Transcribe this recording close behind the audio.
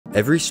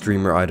Every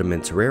streamer item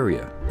in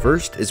Terraria.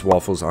 First is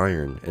Waffle's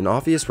Iron, an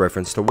obvious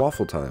reference to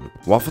Waffle Time.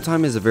 Waffle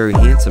Time is a very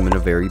handsome and a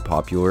very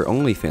popular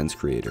OnlyFans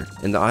creator,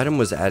 and the item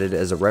was added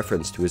as a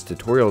reference to his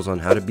tutorials on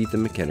how to beat the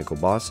mechanical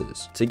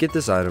bosses. To get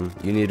this item,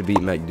 you need to beat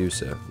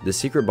Magdusa, the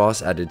secret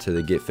boss added to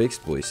the Get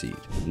Fixed Boy seed.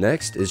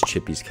 Next is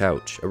Chippy's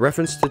Couch, a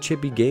reference to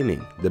Chippy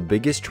Gaming, the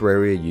biggest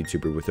Terraria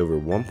YouTuber with over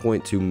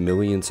 1.2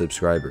 million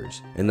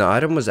subscribers, and the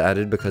item was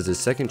added because his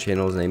second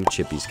channel is named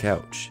Chippy's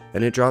Couch,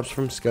 and it drops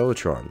from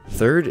Skeletron.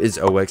 Third is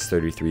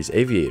OX33's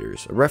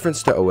Aviators, a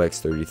reference to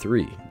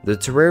OX33, the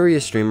Terraria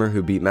streamer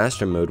who beat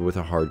Master Mode with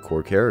a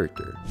hardcore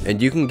character,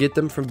 and you can get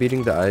them from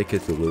beating the Eye of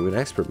Cthulhu in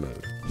Expert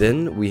Mode.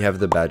 Then we have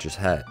the Badger's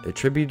Hat,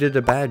 attributed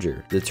to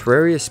Badger, the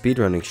Terraria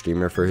speedrunning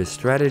streamer for his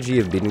strategy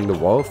of beating the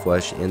Wall of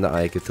Flesh and the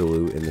Eye of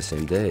Cthulhu in the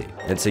same day.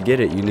 And to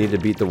get it, you need to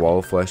beat the Wall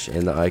of Flesh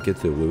and the Eye of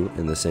Cthulhu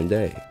in the same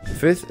day.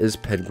 Fifth is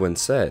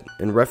Pedguin's Set,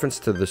 in reference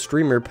to the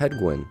streamer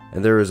Pedguin,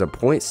 and there is a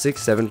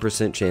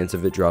 0.67% chance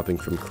of it dropping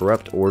from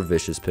corrupt or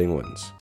vicious penguins.